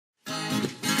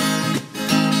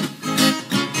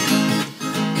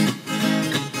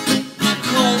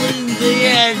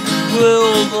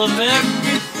world of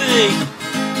everything.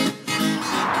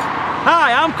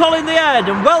 Hi, I'm Colin The Head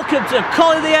and welcome to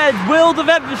Colin The Head's World of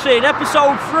Everything,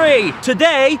 episode 3.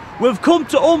 Today, we've come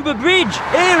to Humber Bridge,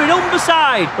 here in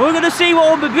Humberside. And we're going to see what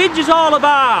Humber Bridge is all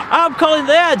about. I'm Colin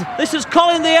The Head, this is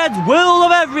Colin The Head's World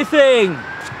of Everything.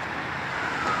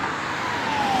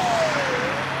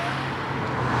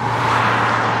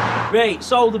 Right,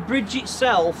 so the bridge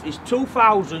itself is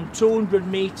 2,200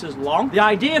 metres long. The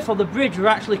idea for the bridge was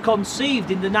actually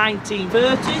conceived in the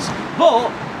 1930s,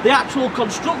 but the actual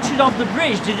construction of the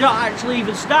bridge did not actually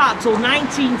even start till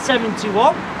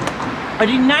 1971. And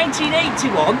in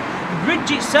 1981, the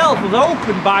bridge itself was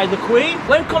opened by the Queen.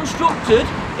 When constructed,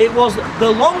 it was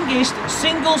the longest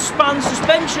single-span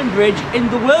suspension bridge in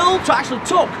the world. So it actually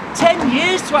took 10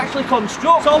 years to actually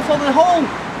construct. So for the whole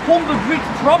Humber Bridge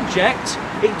project,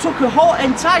 it took a whole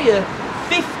entire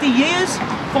 50 years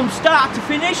from start to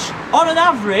finish. On an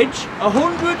average,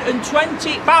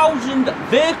 120,000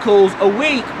 vehicles a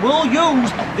week will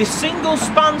use this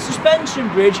single-span suspension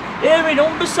bridge here in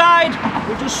Humberside.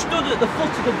 We just stood at the foot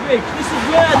of the bridge. This is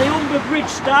where the Humber Bridge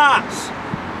starts.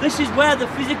 This is where the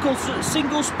physical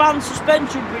single-span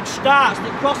suspension bridge starts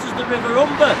that crosses the River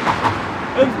Humber.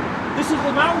 And this is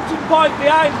the mounting point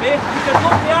behind me. You can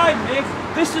look behind me.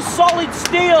 This is solid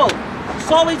steel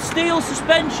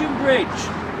suspension bridge,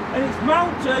 and it's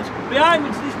mounted behind me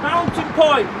to this mounting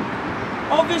point.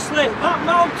 Obviously, that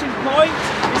mounting point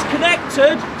is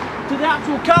connected to the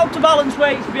actual counterbalance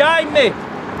weights behind me.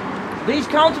 These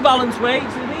counterbalance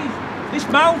weights and this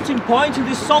mounting point and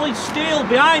this solid steel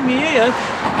behind me here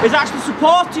is actually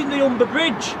supporting the Humber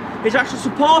Bridge. It's actually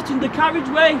supporting the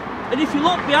carriageway. And if you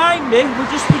look behind me, we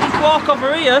just walk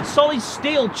over here. Solid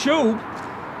steel tube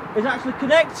is actually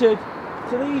connected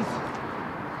to these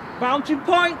mounting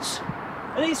points,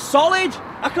 and it's solid.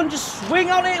 I can just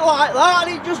swing on it like that and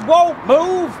it just won't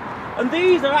move. And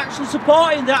these are actually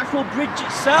supporting the actual bridge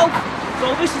itself.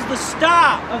 So this is the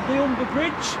start of the Humber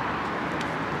Bridge,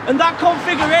 and that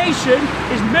configuration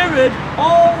is mirrored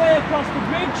all the way across the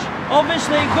bridge.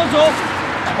 Obviously it goes up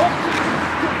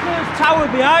to the first tower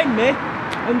behind me,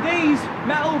 and these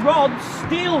metal rods,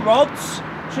 steel rods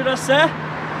should I say,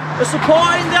 are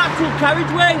supporting the actual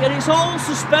carriageway, and it's all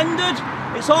suspended.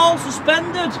 It's all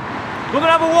suspended. We're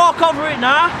going to have a walk over it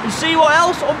now and see what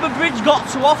else Humber Bridge got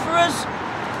to offer us.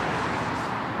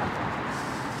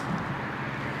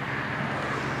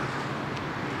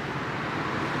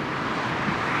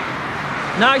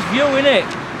 Nice view, innit?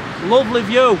 Lovely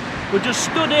view. We're just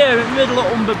stood here in the middle of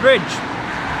Humber Bridge.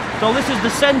 So this is the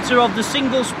centre of the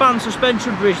single-span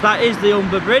suspension bridge. That is the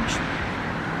Humber Bridge.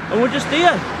 And we're just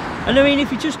here. And I mean,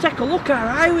 if you just take a look at how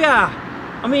high we are,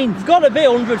 I mean, it's got to be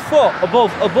 100 foot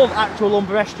above actual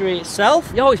Humber estuary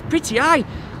itself. Yo, it's pretty high.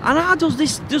 And how does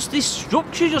this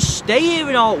structure just stay here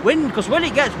in all wind? Because when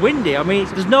it gets windy, I mean,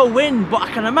 there's no wind, but I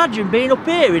can imagine being up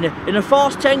here in a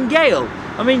force 10 gale.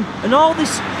 I mean, and all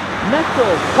this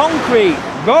metal, concrete,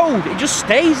 road, it just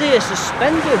stays here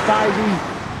suspended by these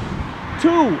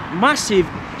two massive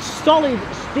solid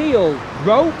steel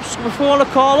ropes, if we want to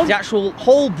call them. The actual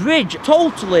whole bridge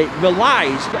totally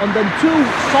relies on them two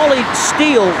solid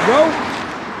steel ropes.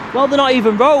 Well, they're not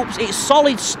even ropes, it's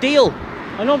solid steel.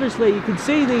 And obviously you can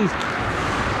see these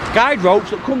guide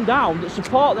ropes that come down that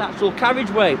support the actual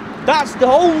carriageway. That's the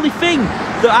only thing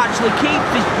that actually keeps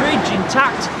this bridge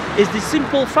intact, is the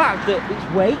simple fact that its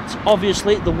weight,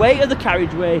 obviously the weight of the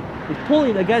carriageway is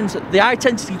pulling against the high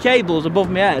intensity cables above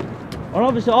my head. And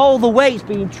obviously all the weight's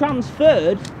being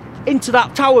transferred into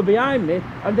that tower behind me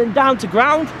and then down to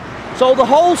ground. So the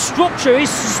whole structure is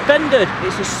suspended.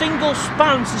 It's a single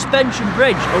span suspension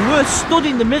bridge, and we're stood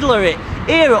in the middle of it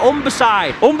here at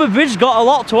Humberside. Humber Bridge's got a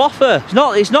lot to offer.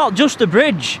 It's not just a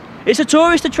bridge. It's a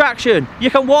tourist attraction.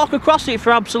 You can walk across it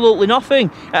for absolutely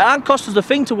nothing. It hasn't cost us a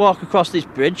thing to walk across this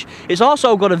bridge. It's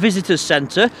also got a visitors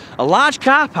centre, a large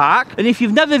car park, and if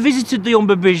you've never visited the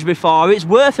Humber Bridge before, it's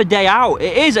worth a day out.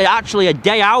 It is actually a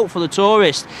day out for the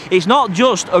tourist. It's not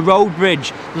just a road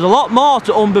bridge. There's a lot more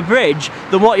to Humber Bridge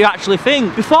than what you actually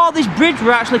think. Before this bridge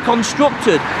were actually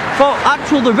constructed,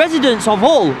 for the residents of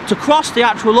Hull to cross the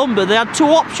actual Humber, they had two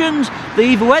options. They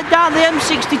either went down the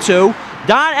M62,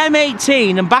 down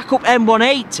M18 and back up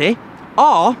M180,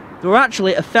 or there were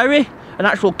actually a ferry, an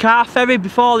actual car ferry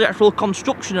before the actual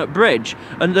construction at bridge,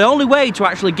 and the only way to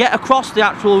actually get across the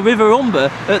actual River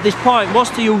Humber at this point was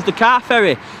to use the car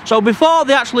ferry. So before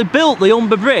they actually built the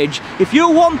Humber Bridge, if you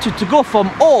wanted to go from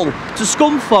Hull to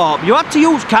Scunthorpe, you had to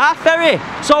use car ferry.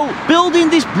 So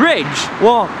building this bridge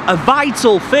was a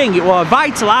vital thing, it was a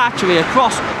vital artery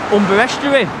across Humber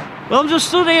estuary. Well, I'm just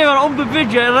stood here on Humber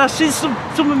Bridge and I see some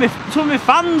of my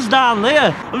fans down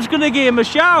there. I'm just going to give them a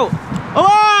shout.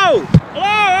 Hello! Hello,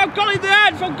 I'm Colin The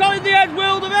Head from Colin The Head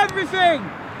World of Everything!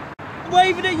 I'm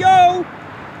waving at you!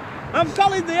 I'm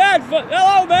Colin The Head,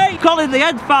 hello mate! Colin The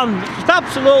Head fan, it's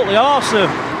absolutely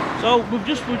awesome! So we've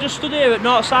just stood here at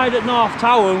North Side at North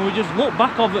Tower and we just looked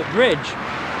back over the bridge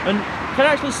and can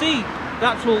actually see the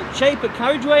actual shape of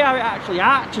carriageway, how it actually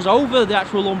arches over the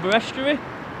actual Humber estuary.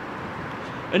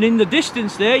 And in the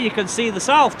distance there you can see the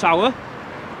South Tower,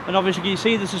 and obviously you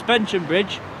see the suspension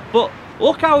bridge, but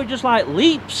look how it just like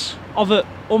leaps over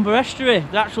Humber estuary.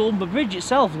 The actual Humber Bridge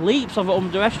itself leaps over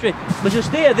Humber estuary. But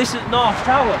just here, this is North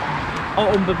Tower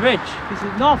on Humber Bridge. This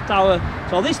is North Tower,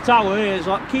 so this tower here is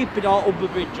like keeping our Humber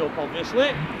Bridge up, obviously.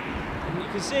 And you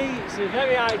can see it's a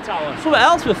very high tower. Something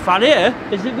else we found here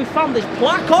is that we found this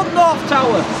plaque on North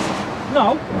Tower.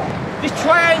 No, this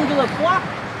triangular plaque,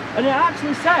 and it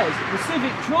actually says the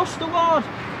Civic Trust Award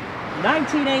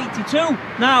 1982.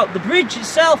 Now the bridge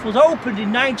itself was opened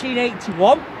in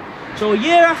 1981, so a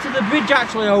year after the bridge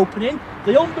actually opening,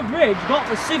 the Humber Bridge got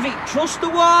the Civic Trust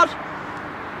Award.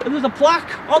 And there's a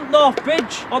plaque on North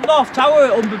Tower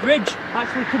at Humber Bridge,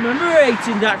 actually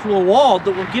commemorating the actual award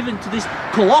that was given to this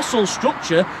colossal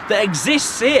structure that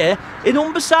exists here in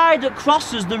Humberside that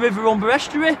crosses the River Humber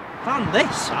estuary. Found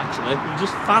this actually, we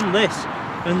just found this,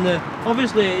 and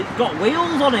obviously it's got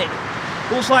wheels on it.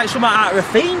 Looks like something out of a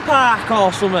theme park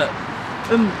or something,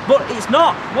 but it's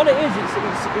not. What it is, it's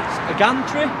a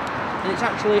gantry, and it's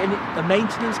actually a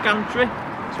maintenance gantry.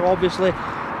 So obviously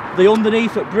the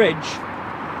underneath at bridge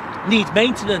needs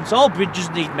maintenance. All bridges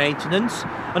need maintenance,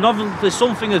 and obviously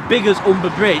something as big as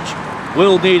Humber Bridge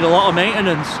will need a lot of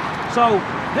maintenance. So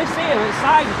this here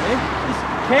inside of me, this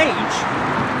cage,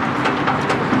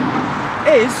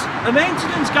 is a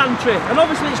maintenance gantry, and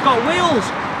obviously it's got wheels,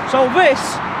 so this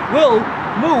will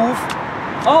move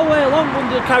all the way along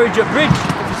under the carriage at bridge.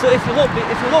 If you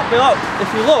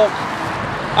look,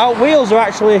 our wheels are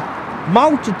actually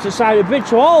mounted to the side of the bridge,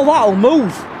 so all that will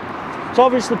move. So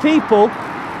obviously people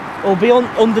will be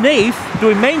underneath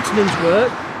doing maintenance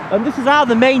work, and this is how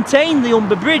they maintain the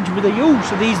Humber Bridge with the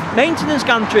use of these maintenance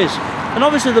gantries. And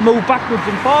obviously they move backwards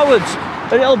and forwards,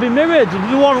 and it'll be mirrored and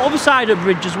do on the other side of the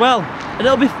bridge as well, and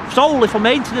it'll be solely for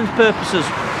maintenance purposes.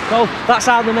 So that's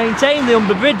how they maintain the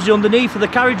Humber Bridge underneath of the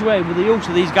carriageway with the use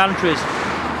of these gantries.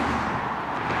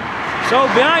 So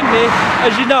behind me,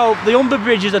 as you know, the Humber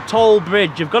Bridge is a toll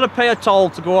bridge. You've got to pay a toll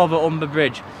to go over Humber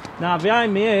Bridge. Now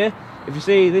behind me here, if you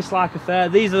see this like affair,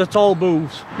 these are the toll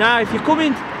booths. Now if you're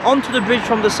coming onto the bridge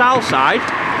from the south side,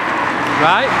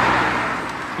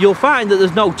 right, you'll find that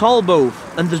there's no toll booth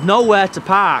and there's nowhere to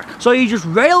park. So you just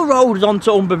railroaded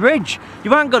onto Humber Bridge.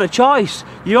 You haven't got a choice.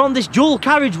 You're on this dual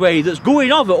carriageway that's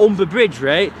going over Humber Bridge,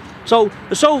 right? So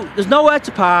there's nowhere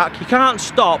to park, you can't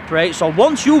stop, right? So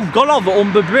once you've gone over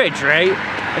Humber Bridge, right,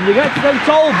 and you get to them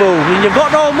toll booths and you've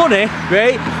got no money,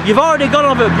 right, you've already gone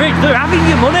over the bridge, they're having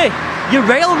your money. You're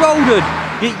railroaded.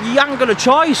 You haven't got a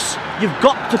choice. You've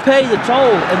got to pay the toll,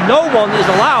 and no one is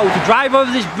allowed to drive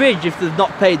over this bridge if they've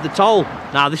not paid the toll.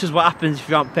 Now this is what happens if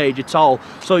you haven't paid your toll.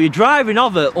 So you're driving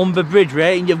over Humber Bridge,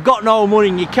 right, and you've got no money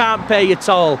and you can't pay your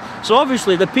toll. So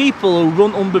obviously the people who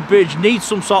run Humber Bridge need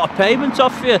some sort of payment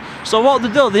off you. So what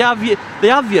they do, they have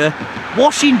you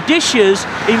washing dishes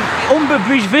in Humber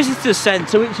Bridge Visitor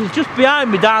Centre, which is just behind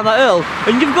me down that hill,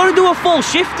 and you've got to do a full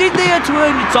shift in there to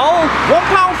earn your toll.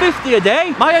 £1.50 a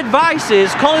day. My advice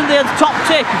is, Colin The Head's top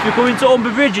tip, if you're coming to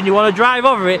Humber Bridge and you want to drive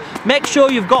over it, make sure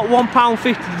you've got £1.50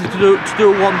 to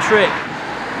do one trip.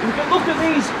 You can look at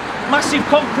these massive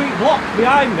concrete blocks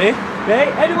behind me,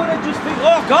 okay? Anyone would just think,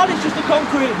 oh God, it's just a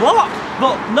concrete block.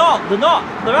 But no, they're not.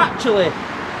 They're actually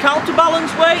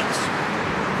counterbalance weights.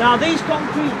 Now these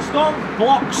concrete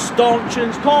blocks,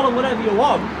 stanchions, call them whatever you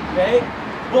want, okay?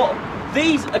 But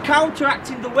these are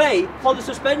counteracting the weight for the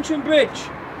suspension bridge.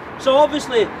 So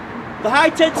obviously, the high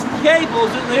tension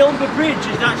cables that the Humber Bridge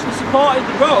is actually supporting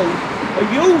the road are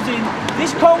using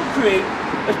this concrete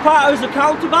as part of the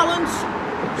counterbalance.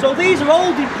 So these are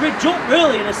holding the bridge up,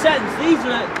 really, in a sense. These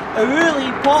are a really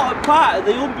important part of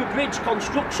the Humber Bridge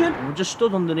construction. We just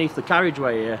stood underneath the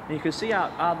carriageway here, and you can see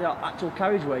how the actual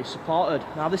carriageway is supported.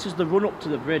 Now this is the run up to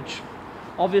the bridge.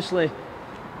 Obviously,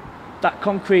 that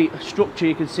concrete structure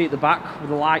you can see at the back with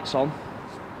the lights on,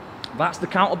 that's the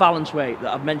counterbalance weight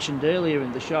that I've mentioned earlier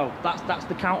in the show. That's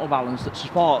the counterbalance that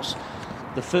supports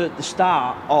the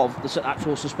start of the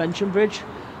actual suspension bridge.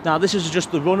 Now this is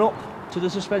just the run up to the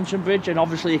suspension bridge, and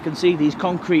obviously you can see these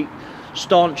concrete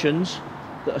stanchions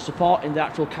that are supporting the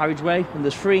actual carriageway, and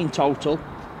there's 3 in total.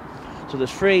 So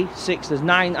there's 3, 6, there's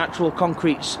 9 actual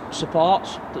concrete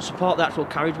supports that support the actual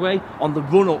carriageway on the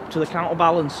run up to the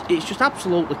counterbalance. It's just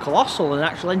absolutely colossal, and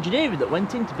actual engineering that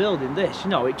went into building this. You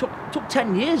know, it took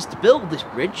 10 years to build this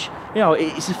bridge. You know,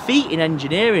 it's a feat in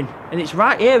engineering, and it's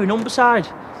right here in Humberside.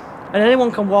 And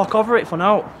anyone can walk over it for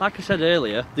now. Like I said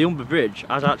earlier, the Humber Bridge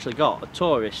has actually got a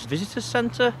tourist visitor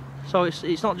centre. So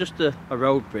it's not just a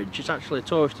road bridge, it's actually a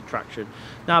tourist attraction.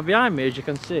 Now behind me, as you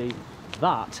can see,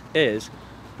 that is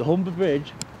the Humber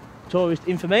Bridge Tourist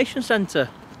Information Centre.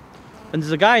 And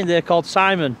there's a guy in there called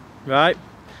Simon, right?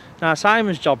 Now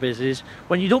Simon's job is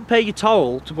when you don't pay your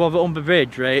toll to go over Humber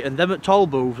Bridge, right, and them at toll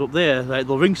booths up there, like,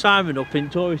 they'll ring Simon up in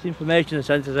Tourist Information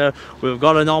Centre and say, we've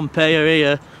got a non-payer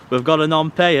here, we've got a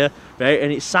non-payer, right?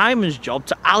 And it's Simon's job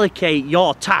to allocate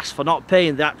your task for not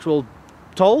paying the actual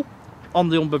toll on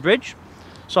the Humber Bridge.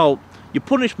 So your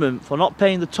punishment for not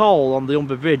paying the toll on the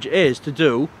Humber Bridge is to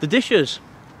do the dishes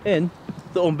in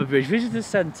the Humber Bridge Visitor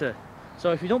Centre.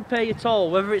 So if you don't pay your toll,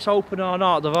 whether it's open or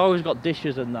not, they've always got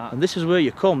dishes and that. And this is where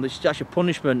you come, that's your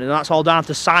punishment, and that's all down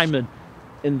to Simon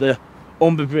in the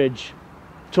Humber Bridge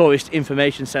Tourist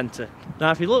Information Centre.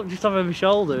 Now if you look just over my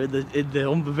shoulder in the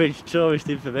Humber Bridge Tourist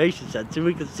Information Centre,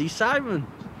 we can see Simon.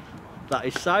 That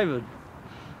is Simon.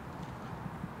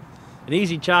 And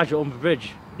he's in charge of Humber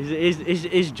Bridge.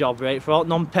 His job, right, for all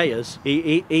non-payers,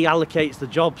 he allocates the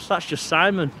jobs. That's just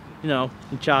Simon, you know,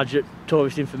 in charge at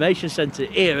Tourist Information Centre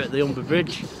here at the Humber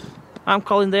Bridge. I'm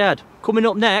Colin The Head. Coming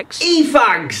up next,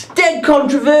 E-Cigs! Dead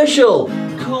controversial!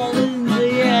 Colin The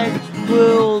Head,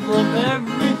 world of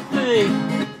everything!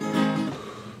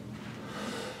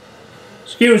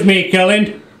 Excuse me,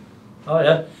 Colin. Oh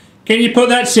yeah? Can you put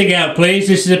that cig out, please?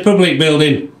 This is a public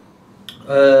building.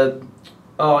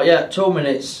 Oh yeah, 2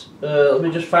 minutes. Let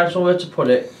me just find somewhere to put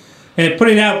it. Put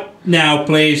it out now,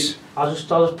 please. I'll just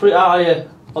put it out here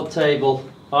on the table.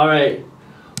 Alright.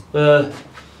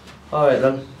 Alright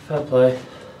then, fair play.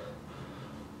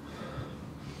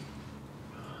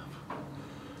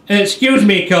 Excuse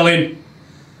me, Colin.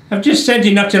 I've just said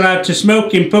you're not allowed to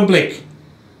smoke in public.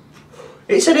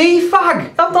 It's an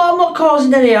E-Fag! I'm not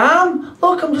causing any harm.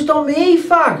 Look, I'm just on my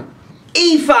E-Fag.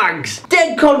 E-Fags!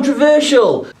 Dead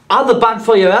controversial! Are they bad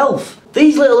for your health?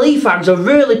 These little E-Fags are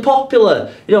really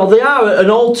popular. You know, they are an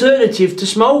alternative to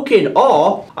smoking,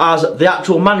 or, as the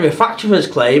actual manufacturers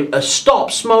claim, a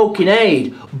stop smoking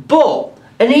aid. But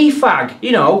an E-Fag,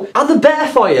 you know, are they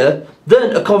better for you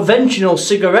than a conventional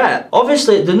cigarette?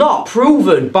 Obviously, they're not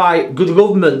proven by good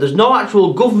government. There's no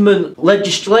actual government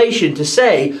legislation to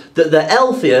say that they're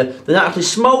healthier than actually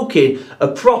smoking a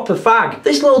proper fag.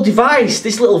 This little device,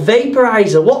 this little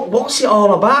vaporizer, what's it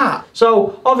all about?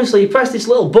 So, obviously, you press this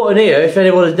little button here, if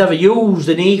anyone has never used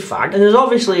an E-Fag, and there's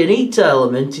obviously an heater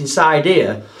element inside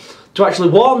here to actually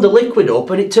warm the liquid up,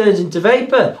 and it turns into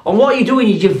vapour. And what you're doing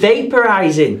is you're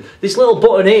vaporising. This little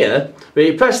button here, where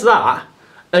you press that,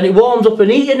 and it warms up an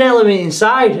heating element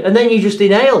inside, and then you just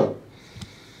inhale.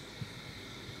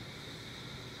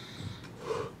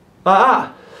 Like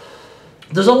that.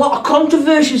 There's a lot of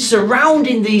controversy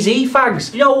surrounding these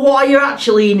E-Fags. You know, what are you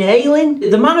actually inhaling?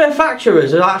 The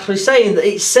manufacturers are actually saying that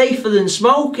it's safer than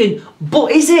smoking,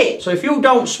 but is it? So if you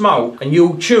don't smoke and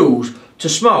you choose to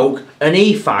smoke an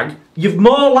E-Fag, you're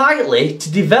more likely to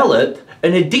develop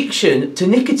an addiction to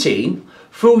nicotine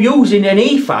through using an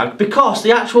E-Fag, because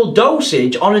the actual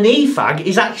dosage on an E-Fag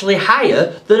is actually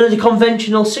higher than a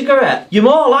conventional cigarette. You're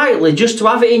more likely just to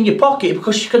have it in your pocket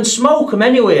because you can smoke them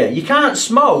anywhere. You can't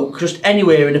smoke just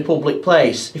anywhere in a public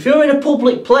place. If you're in a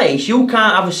public place, you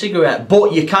can't have a cigarette,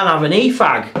 but you can have an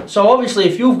E-Fag. So obviously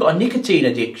if you've got a nicotine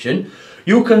addiction,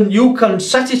 you can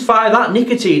satisfy that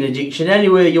nicotine addiction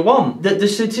anywhere you want. The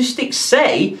statistics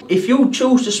say if you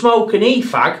choose to smoke an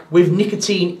E-Fag with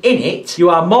nicotine in it,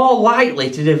 you are more likely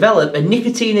to develop a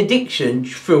nicotine addiction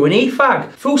through an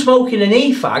E-Fag. Through smoking an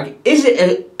E-Fag, is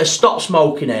it a stop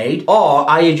smoking aid, or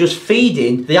are you just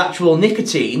feeding the actual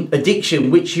nicotine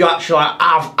addiction which you actually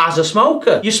have as a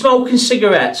smoker? You're smoking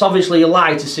cigarettes, obviously you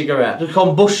light a cigarette. There's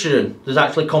combustion, there's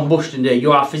actually combustion there,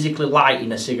 you are physically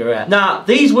lighting a cigarette. Now,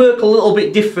 these work a little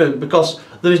bit different because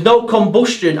there is no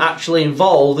combustion actually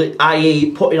involved,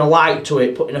 i.e. putting a light to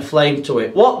it, putting a flame to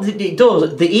it. What it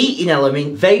does, the heating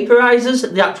element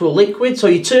vaporizes the actual liquid, so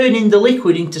you're turning the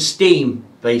liquid into steam,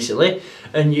 basically,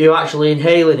 and you're actually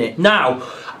inhaling it. Now,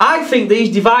 I think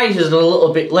these devices are a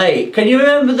little bit late. Can you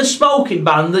remember the smoking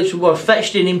ban that were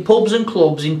fetched in pubs and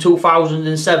clubs in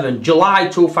 2007, July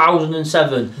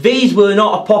 2007? These were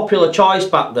not a popular choice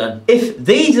back then. If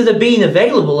these had been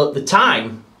available at the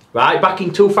time, right, back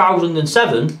in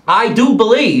 2007, I do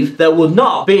believe there would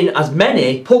not have been as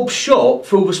many pubs shut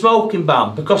through the smoking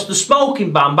ban, because the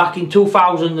smoking ban back in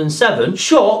 2007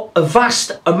 shut a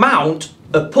vast amount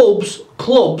of pubs,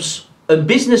 clubs and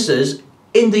businesses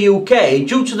in the UK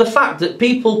due to the fact that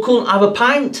people couldn't have a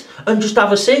pint and just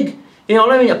have a cig. You know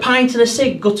what I mean? A pint and a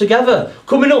cig go together.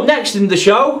 Coming up next in the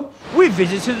show, we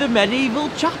visited the medieval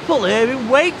chapel here in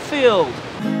Wakefield.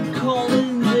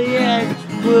 Colin The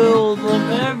Head, world of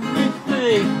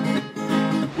everything.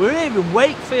 We're here in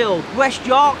Wakefield, West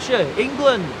Yorkshire,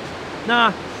 England.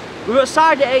 Now, we're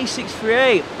outside the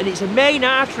A638 and it's a main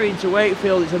artery into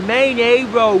Wakefield. It's a main A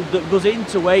road that goes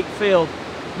into Wakefield.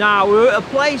 Now, we're at a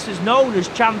place that's known as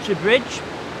Chantry Bridge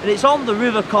and it's on the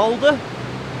River Calder.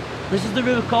 This is the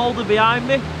River Calder behind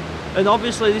me, and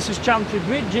obviously this is Chantry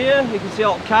Bridge here. You can see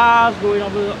all cars going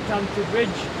over the Chantry Bridge,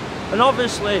 and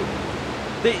obviously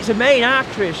it's a main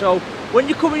artery, so when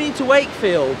you're coming into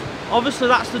Wakefield, obviously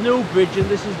that's the new bridge and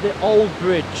this is the old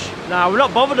bridge. Now, we're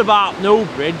not bothered about new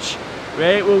bridge,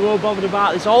 right? We're more bothered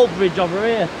about this old bridge over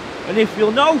here, and if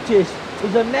you'll notice,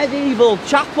 there's a medieval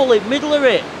chapel in the middle of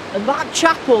it, and that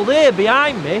chapel there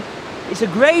behind me, it's a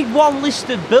grade 1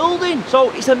 listed building,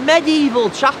 so it's a medieval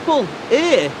chapel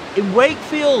here in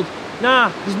Wakefield.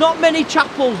 Now, there's not many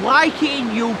chapels like it in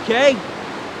UK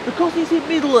because it's in the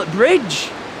middle of the bridge,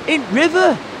 in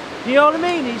river. You know what I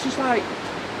mean? It's just like,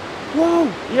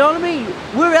 whoa, you know what I mean?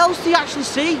 Where else do you actually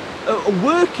see a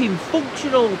working,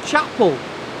 functional chapel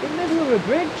in the middle of a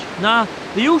bridge? Now,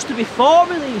 there used to be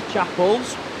 4 of these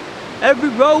chapels. Every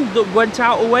road that went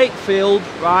out of Wakefield,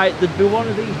 right, there'd be one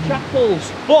of these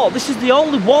chapels. But this is the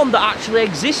only one that actually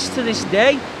exists to this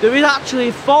day. There is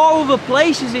actually 4 other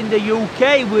places in the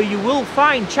UK where you will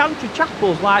find chantry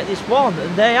chapels like this one,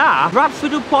 and they are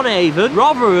Bradford-upon-Avon,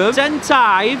 Rotherham, St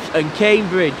Ives and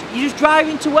Cambridge. You just drive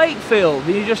into Wakefield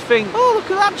and you just think, oh,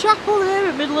 look at that chapel there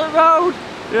in the middle of the road,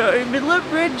 you know, in the middle of the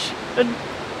bridge, and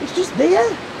it's just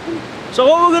there. So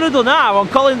what we're going to do now on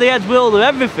Colin The Head's World of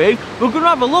Everything, we're going to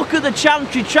have a look at the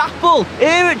Chantry Chapel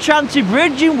here at Chantry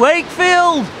Bridge in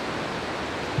Wakefield.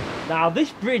 Now,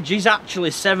 this bridge is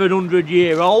actually 700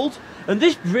 years old, and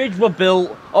this bridge was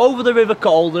built over the River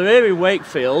Calder here in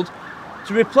Wakefield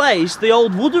to replace the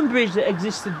old wooden bridge that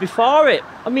existed before it.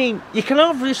 I mean, you can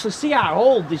obviously see how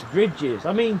old this bridge is.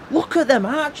 I mean, look at them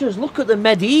arches, look at the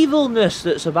medievalness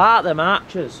that's about them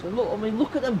arches. And look, I mean,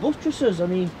 look at them buttresses. I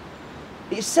mean,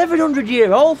 it's 700 years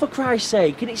old, for Christ's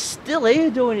sake, and it's still here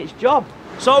doing its job.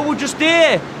 So we're just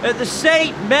here at the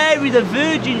St Mary the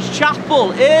Virgin's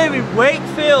Chapel here in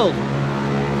Wakefield.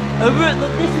 And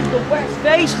this is the west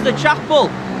face of the chapel.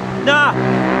 Now,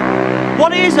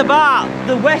 what it is about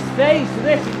the west face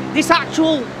of this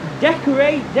actual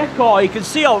decor you can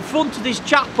see out front of this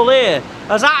chapel here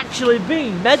has actually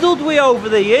been meddled with over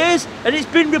the years, and it's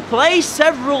been replaced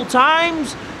several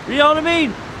times. You know what I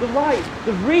mean?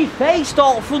 They've refaced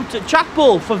all front of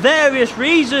chapel for various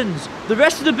reasons. The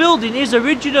rest of the building is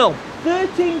original.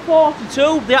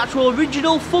 1342, the actual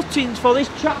original footings for this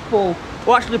chapel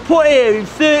were actually put here in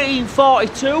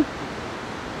 1342.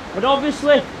 And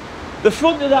obviously, the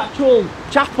front of the actual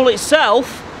chapel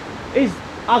itself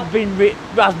has been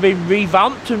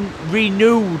revamped and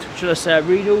renewed, should I say,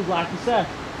 renewed like I said.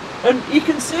 And you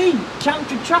can see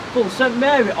Chantry Chapel, St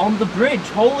Mary on the bridge.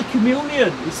 Holy Communion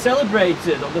is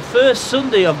celebrated on the first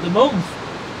Sunday of the month.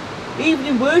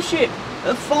 Evening worship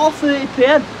at 4:30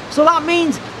 PM. So that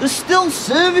means there's still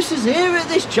services here at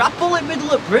this chapel in the middle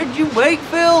of the bridge in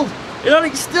Wakefield. You know,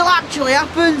 it still actually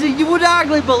happens, and you would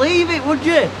hardly believe it, would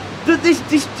you? That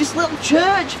this little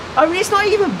church, I mean, it's not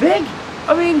even big.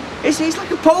 I mean, it's like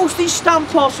a postage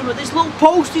stamp or something. This little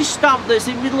postage stamp that's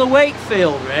in the middle of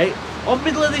Wakefield, right? On the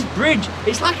middle of this bridge,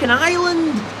 it's like an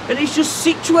island, and it's just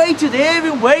situated here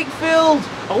in Wakefield.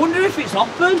 I wonder if it's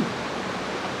open.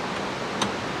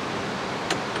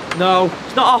 No,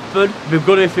 it's not open. It'd be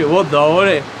good if it would though,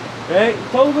 wouldn't it? Right,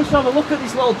 so let's have a look at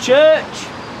this little church.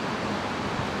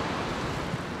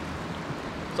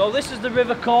 So this is the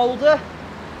River Calder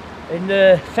in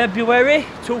February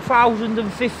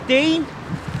 2015.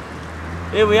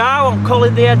 Here we are on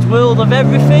Colin The Head's World of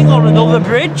Everything on another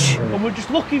bridge, and we're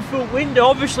just looking through a window.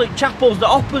 Obviously chapel's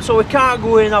not open, so we can't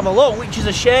go in and have a look, which is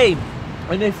a shame.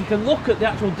 And if you can look at the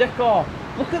actual decor,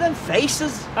 look at them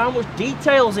faces, how much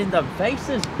details in them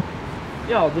faces.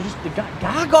 You know, they're just the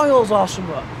gargoyles or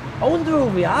something. I wonder who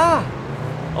we are.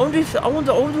 I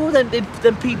wonder who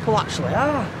them people actually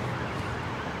are.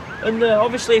 And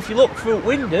obviously if you look through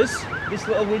windows, this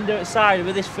little window outside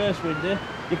of this first window,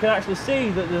 you can actually see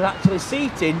that there's actually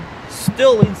seating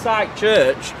still inside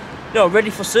church, you know, ready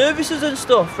for services and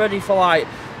stuff, ready for like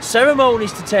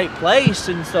ceremonies to take place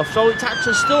and stuff. So it's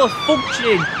actually still a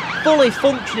fully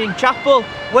functioning chapel.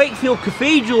 Wakefield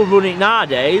Cathedral run it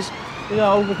nowadays. You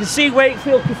know, we can see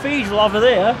Wakefield Cathedral over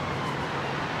there.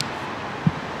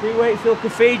 See Wakefield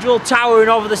Cathedral towering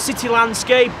over the city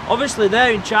landscape. Obviously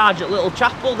they're in charge at little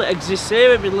chapel that exists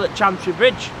here at the Chantry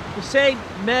Bridge. The St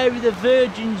Mary the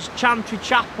Virgin's Chantry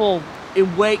Chapel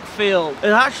in Wakefield. It's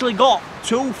actually got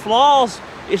 2 floors.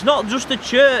 It's not just a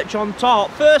church on top.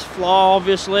 First floor,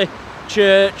 obviously,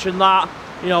 church and that,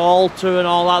 you know, altar and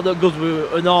all that goes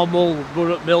with a normal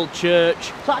run-up-mill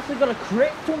church. It's actually got a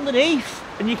crypt underneath,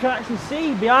 and you can actually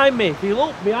see behind me. If you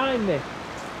look behind me,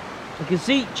 you can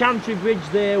see Chantry Bridge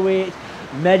there with its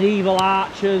medieval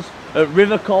arches, a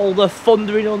river Calder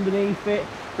thundering underneath it,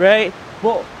 right?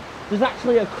 But there's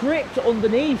actually a crypt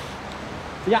underneath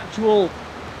the actual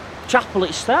chapel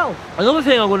itself. Another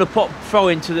thing I'm going to throw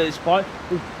into this point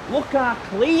is look how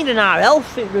clean and how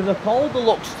healthy River Calder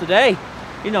looks today.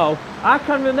 You know, I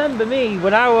can remember me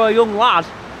when I was a young lad,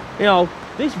 you know,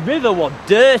 this river was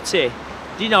dirty.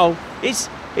 You know, it's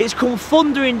come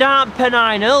thundering down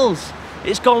Pennine Hills.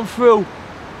 It's gone through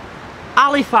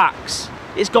Halifax,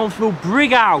 it's gone through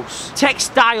Brighouse,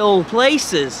 textile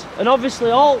places, and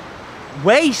obviously all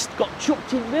waste got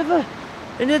chucked in river.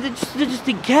 And they just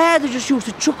didn't care, they just used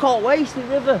to chuck all waste in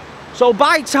river. So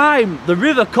by the time the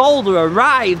River Calder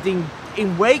arrived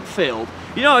in Wakefield,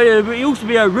 you know, it used to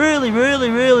be a really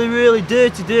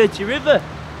dirty river.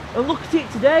 And look at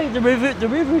it today, the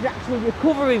river is actually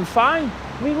recovering fine.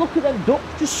 I mean, look at them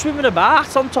ducks just swimming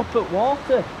about on top of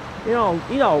water. You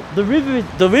know, the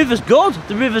river's good,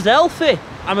 the river's healthy.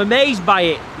 I'm amazed by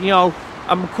it, you know,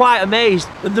 I'm quite amazed.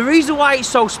 And the reason why it's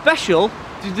so special,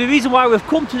 the reason why we've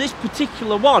come to this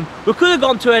particular one, we could have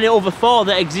gone to any other 4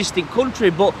 that exist in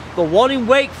country, but the one in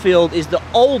Wakefield is the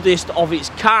oldest of its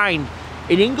kind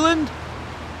in England.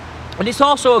 And it's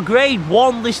also a Grade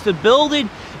 1 listed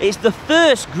building. It's the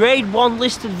first Grade 1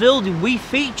 listed building we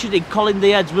featured in Colin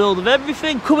The Head's World of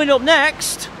Everything. Coming up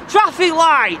next, traffic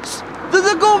lights. They're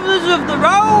the governors of the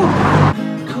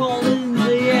road. Colin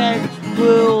The Head's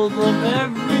World of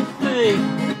Everything.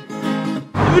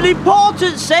 They're an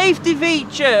important safety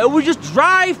feature, and we just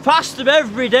drive past them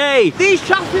every day. These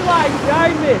traffic lights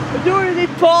behind me are doing an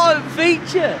important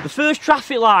feature. The first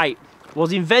traffic light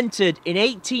was invented in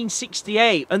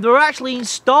 1868, and they were actually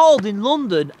installed in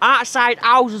London outside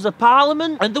Houses of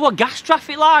Parliament, and there were gas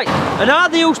traffic lights. And how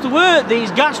they used to work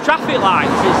these gas traffic lights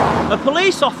is a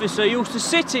police officer used to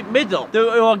sit in middle. They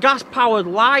were a gas powered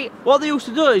light. What they used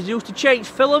to do is they used to change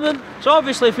filament. So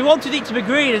obviously if he wanted it to be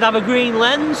green, he'd have a green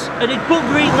lens, and he'd put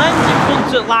green lens in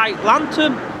front of like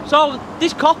lantern. So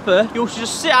this copper used to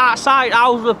just sit outside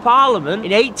Houses of Parliament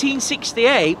in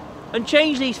 1868 and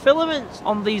change these filaments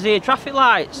on these here traffic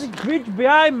lights. This bridge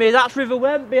behind me, that's River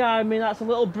Went behind me, that's a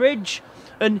little bridge,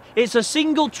 and it's a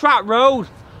single track road.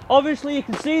 Obviously you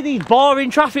can see these boring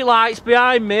traffic lights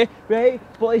behind me, right,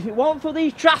 but if it weren't for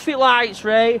these traffic lights,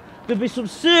 right, there'd be some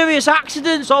serious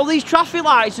accidents. All these traffic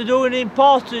lights are doing an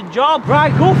important job.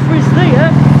 Right, Guthrie's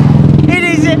there. It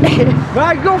is it.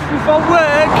 Right, Guthrie from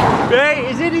work, right,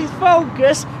 is in his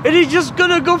focus, and he's just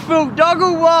gonna go through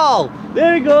Doggle Wall.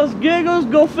 There he goes, here goes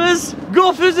Guffers.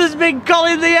 Guffers has been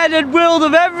Colin The Head and World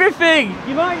of Everything.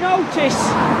 You might notice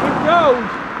in road,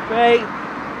 right,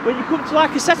 when you come to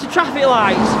like a set of traffic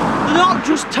lights, they're not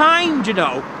just timed, you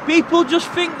know. People just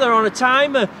think they're on a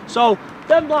timer. So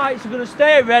them lights are gonna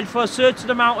stay red for a certain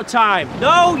amount of time.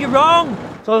 No, you're wrong.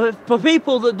 So for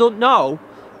people that don't know,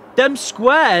 them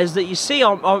squares that you see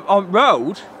on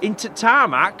road into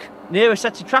tarmac near a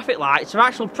set of traffic lights are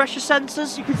actual pressure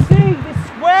sensors. You can see this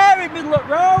square in middle of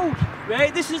road,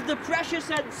 right? This is the pressure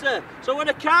sensor. So when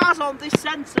a car's on this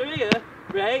sensor here,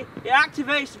 right, it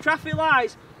activates the traffic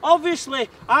lights. Obviously,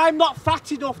 I'm not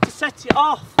fat enough to set it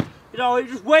off. You know, it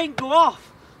just won't go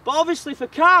off. But obviously, if a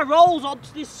car rolls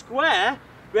onto this square,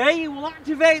 right, it will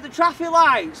activate the traffic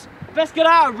lights. Best get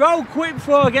out of the road quick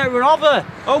before I get run over.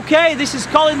 Okay, this is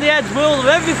Colin The Head's World of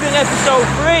Everything, episode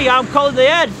 3. I'm Colin The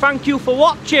Head. Thank you for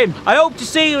watching. I hope to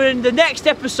see you in the next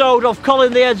episode of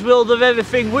Colin The Head's World of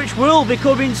Everything, which will be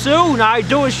coming soon, I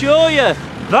do assure you.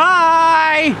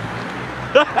 Bye!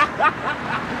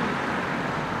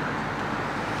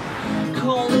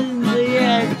 Colin The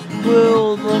Head's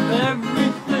World of Everything.